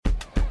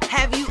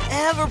Have you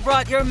ever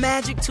brought your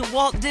magic to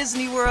Walt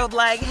Disney World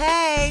like,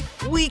 hey,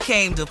 we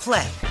came to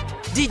play?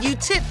 Did you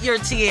tip your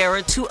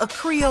tiara to a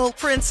Creole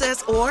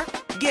princess or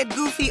get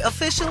goofy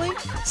officially?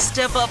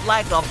 Step up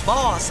like a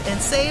boss and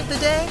save the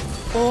day?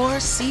 Or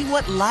see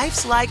what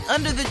life's like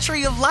under the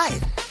tree of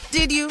life?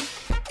 Did you?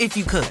 If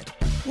you could.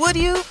 Would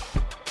you?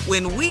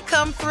 When we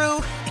come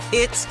through,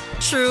 it's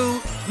true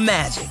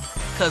magic.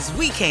 'Cause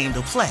we came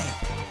to play.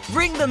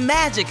 Bring the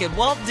magic at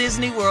Walt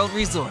Disney World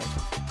Resort.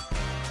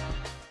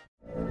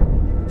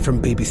 From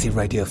BBC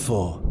Radio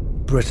 4,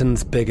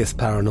 Britain's biggest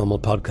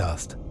paranormal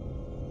podcast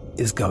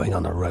is going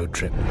on a road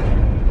trip.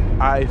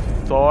 I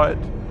thought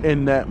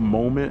in that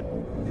moment,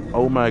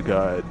 oh my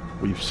God,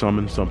 we've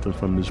summoned something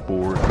from this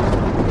board.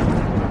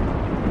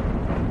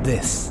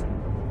 This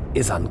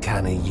is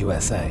Uncanny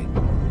USA.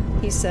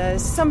 He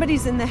says,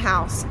 somebody's in the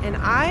house, and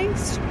I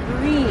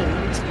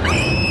screamed.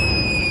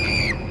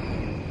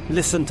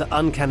 Listen to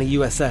Uncanny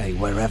USA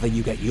wherever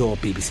you get your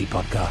BBC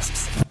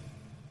podcasts,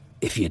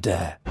 if you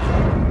dare.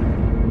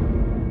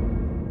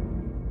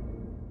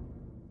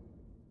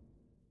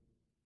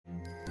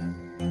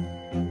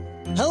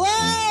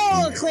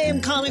 Hello,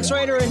 acclaimed comics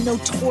writer and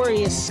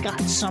notorious Scott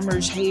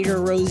Summers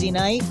hater, Rosie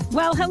Knight.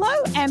 Well, hello,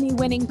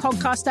 Emmy-winning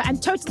podcaster and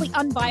totally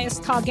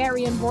unbiased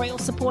Targaryen royal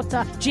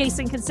supporter,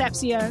 Jason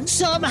Concepcion.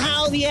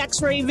 Somehow the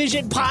X-Ray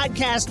Vision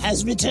podcast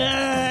has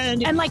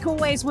returned. And like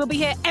always, we'll be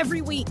here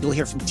every week. You'll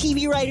hear from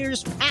TV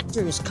writers,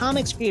 actors,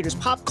 comics creators,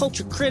 pop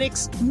culture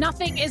critics.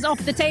 Nothing is off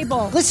the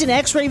table. Listen to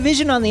X-Ray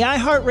Vision on the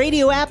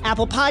iHeartRadio app,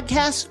 Apple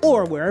Podcasts,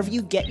 or wherever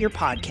you get your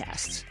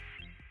podcasts.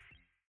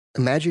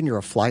 Imagine you're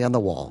a fly on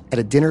the wall at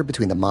a dinner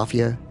between the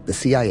Mafia, the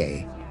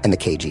CIA, and the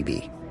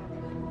KGB.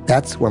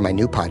 That's where my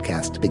new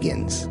podcast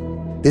begins.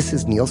 This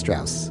is Neil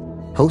Strauss,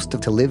 host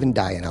of To Live and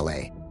Die in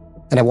LA,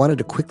 and I wanted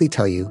to quickly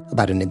tell you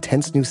about an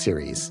intense new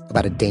series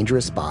about a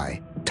dangerous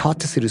spy taught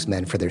to seduce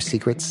men for their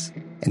secrets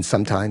and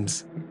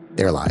sometimes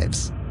their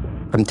lives.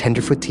 From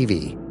Tenderfoot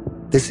TV,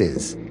 this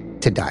is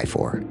To Die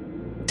For.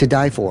 To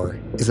Die For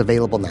is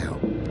available now.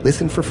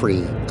 Listen for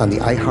free on the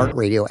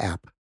iHeartRadio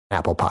app,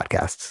 Apple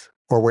Podcasts,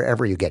 or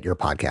wherever you get your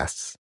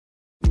podcasts.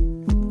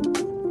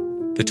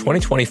 The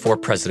 2024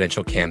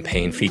 presidential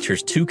campaign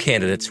features two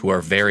candidates who are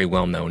very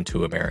well known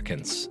to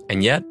Americans.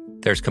 And yet,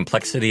 there's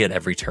complexity at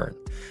every turn.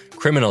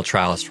 Criminal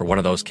trials for one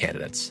of those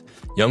candidates.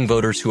 Young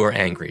voters who are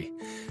angry.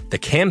 The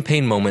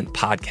Campaign Moment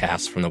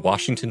podcast from the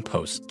Washington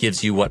Post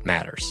gives you what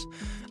matters.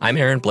 I'm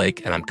Aaron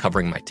Blake, and I'm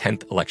covering my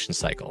 10th election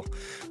cycle.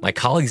 My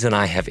colleagues and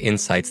I have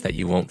insights that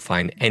you won't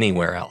find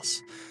anywhere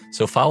else.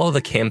 So follow The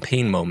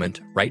Campaign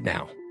Moment right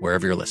now,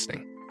 wherever you're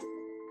listening.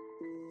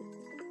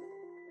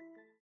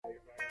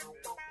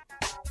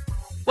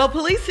 Well,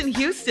 police in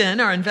Houston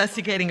are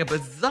investigating a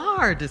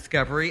bizarre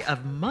discovery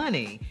of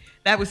money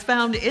that was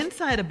found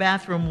inside a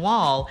bathroom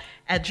wall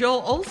at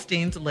Joel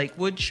Osteen's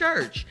Lakewood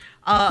Church.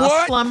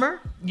 A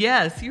plumber,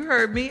 yes, you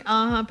heard me,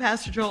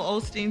 Pastor Joel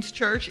Osteen's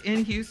church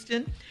in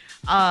Houston.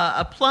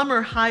 A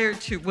plumber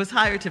was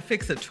hired to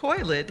fix a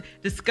toilet,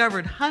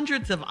 discovered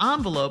hundreds of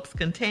envelopes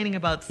containing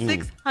about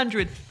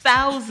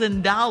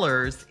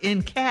 $600,000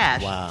 in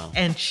cash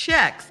and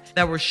checks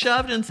that were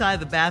shoved inside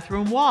the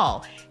bathroom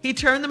wall. He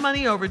turned the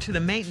money over to the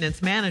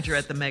maintenance manager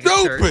at the mega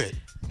church.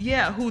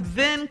 Yeah, who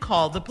then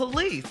called the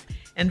police.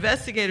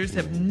 Investigators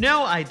have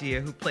no idea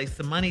who placed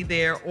the money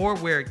there or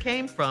where it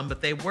came from, but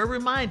they were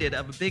reminded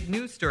of a big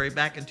news story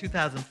back in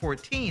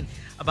 2014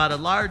 about a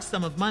large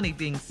sum of money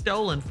being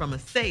stolen from a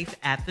safe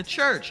at the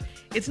church.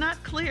 It's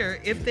not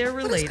clear if they're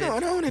related. What's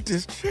going on at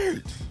this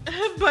church?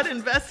 But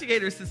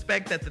investigators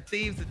suspect that the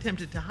thieves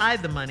attempted to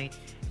hide the money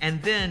and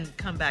then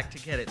come back to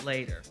get it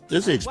later.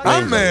 This explains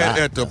I'm mad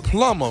at the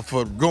plumber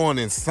for going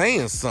and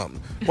saying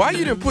something. Why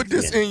you didn't put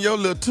this in your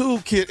little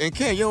toolkit and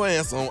carry your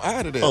ass on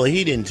out of there? Oh,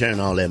 he didn't turn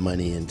all that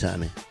money in,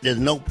 Tommy. There's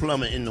no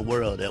plumber in the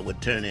world that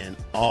would turn in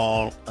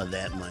all of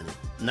that money.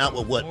 Not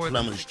with what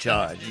plumbers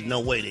charge. There's no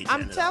way they turn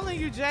it. I'm telling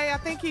you, Jay, I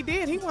think he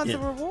did. He wants a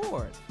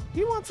reward.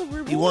 He wants a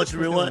reward. He wants a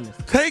reward?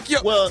 Take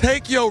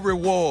your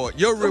reward.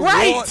 Your reward.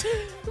 Right.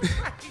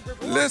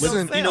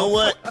 Listen. You know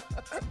what?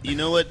 You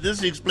know what?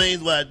 This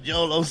explains why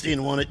Joel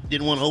Osteen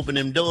didn't want to open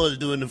them doors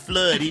during the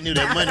flood. He knew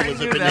that money was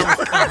up in there.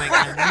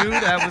 I knew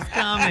that was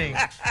coming.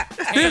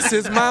 This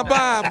is my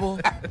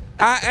Bible.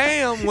 I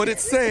am what it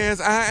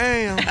says I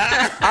am.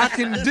 I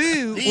can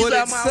do what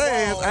it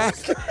says I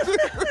can.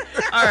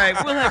 All right,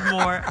 we'll have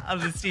more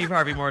of the Steve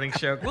Harvey Morning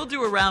Show. We'll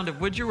do a round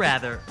of Would You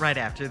Rather right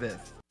after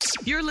this.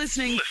 You're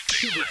listening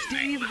to the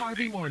Steve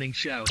Harvey Morning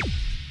Show.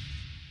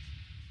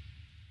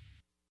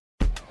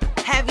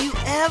 Have you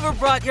ever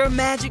brought your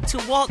magic to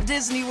Walt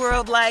Disney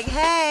World like,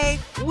 hey,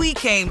 we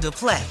came to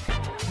play?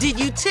 Did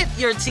you tip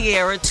your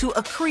tiara to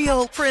a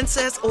Creole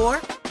princess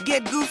or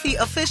get goofy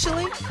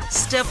officially?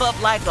 Step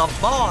up like a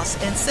boss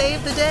and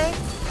save the day?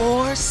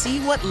 Or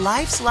see what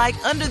life's like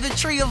under the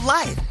tree of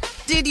life?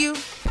 Did you?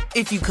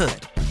 If you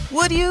could.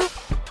 Would you?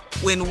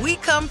 When we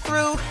come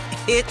through,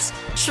 it's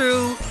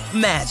true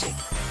magic.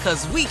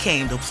 'Cause we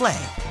came to play.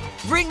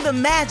 Bring the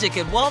magic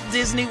at Walt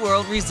Disney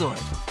World Resort.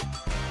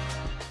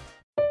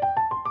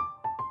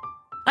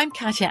 I'm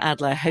Katya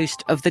Adler,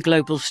 host of The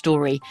Global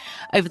Story.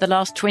 Over the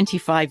last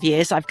 25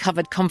 years, I've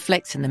covered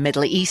conflicts in the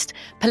Middle East,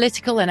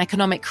 political and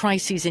economic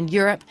crises in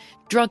Europe,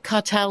 drug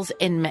cartels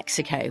in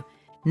Mexico.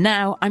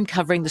 Now I'm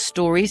covering the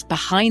stories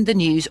behind the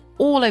news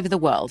all over the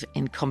world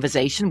in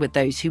conversation with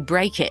those who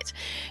break it.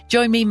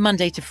 Join me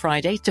Monday to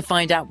Friday to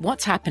find out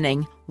what's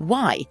happening,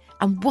 why,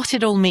 and what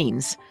it all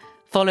means.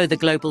 Follow The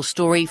Global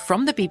Story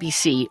from the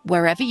BBC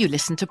wherever you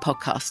listen to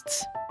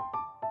podcasts.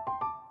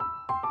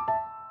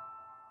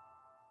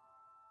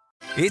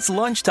 It's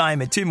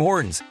lunchtime at Tim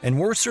Hortons, and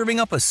we're serving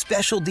up a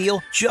special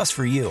deal just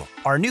for you.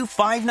 Our new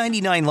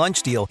 $5.99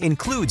 lunch deal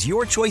includes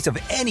your choice of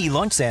any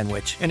lunch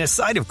sandwich and a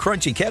side of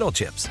crunchy kettle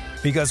chips.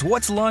 Because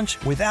what's lunch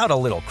without a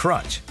little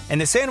crunch? And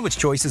the sandwich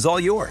choice is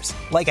all yours,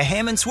 like a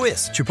ham and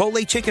Swiss,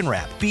 Chipotle chicken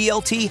wrap,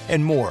 BLT,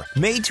 and more,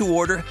 made to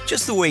order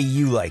just the way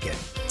you like it.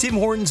 Tim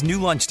Hortons' new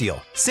lunch deal.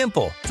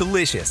 Simple,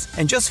 delicious,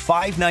 and just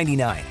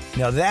 $5.99.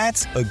 Now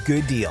that's a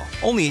good deal.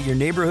 Only at your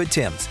neighborhood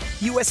Tim's.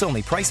 U.S.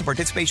 only. Price and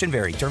participation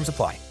vary. Terms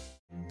apply.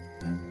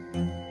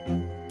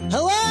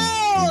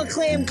 Hello,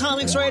 acclaimed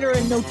comics writer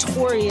and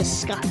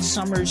notorious Scott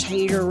Summers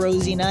hater,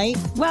 Rosie Knight.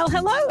 Well,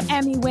 hello,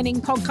 Emmy-winning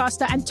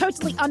podcaster and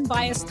totally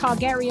unbiased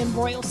Targaryen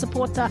royal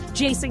supporter,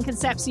 Jason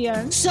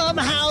Concepcion.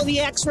 Somehow the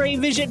X-Ray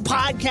Vision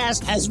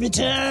podcast has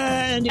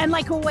returned. And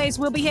like always,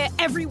 we'll be here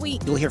every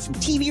week. You'll hear from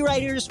TV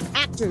writers,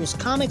 actors,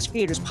 comics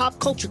creators, pop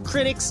culture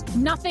critics.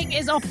 Nothing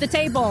is off the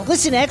table.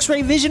 Listen to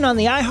X-Ray Vision on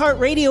the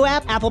iHeartRadio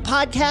app, Apple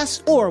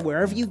Podcasts, or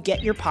wherever you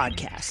get your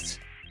podcasts.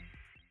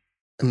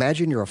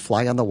 Imagine you're a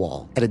fly on the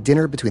wall at a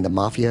dinner between the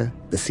Mafia,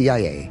 the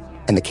CIA,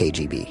 and the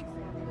KGB.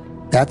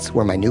 That's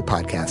where my new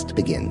podcast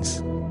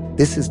begins.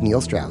 This is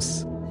Neil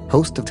Strauss,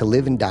 host of To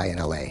Live and Die in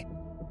LA,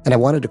 and I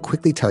wanted to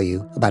quickly tell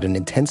you about an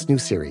intense new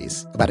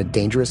series about a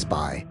dangerous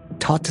spy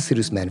taught to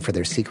seduce men for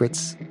their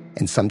secrets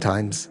and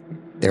sometimes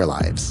their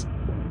lives.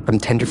 From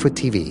Tenderfoot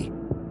TV,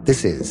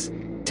 this is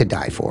To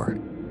Die For.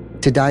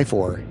 To Die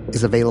For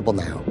is available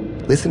now.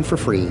 Listen for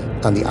free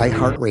on the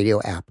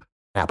iHeartRadio app,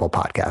 Apple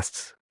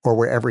Podcasts, or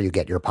wherever you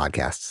get your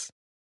podcasts.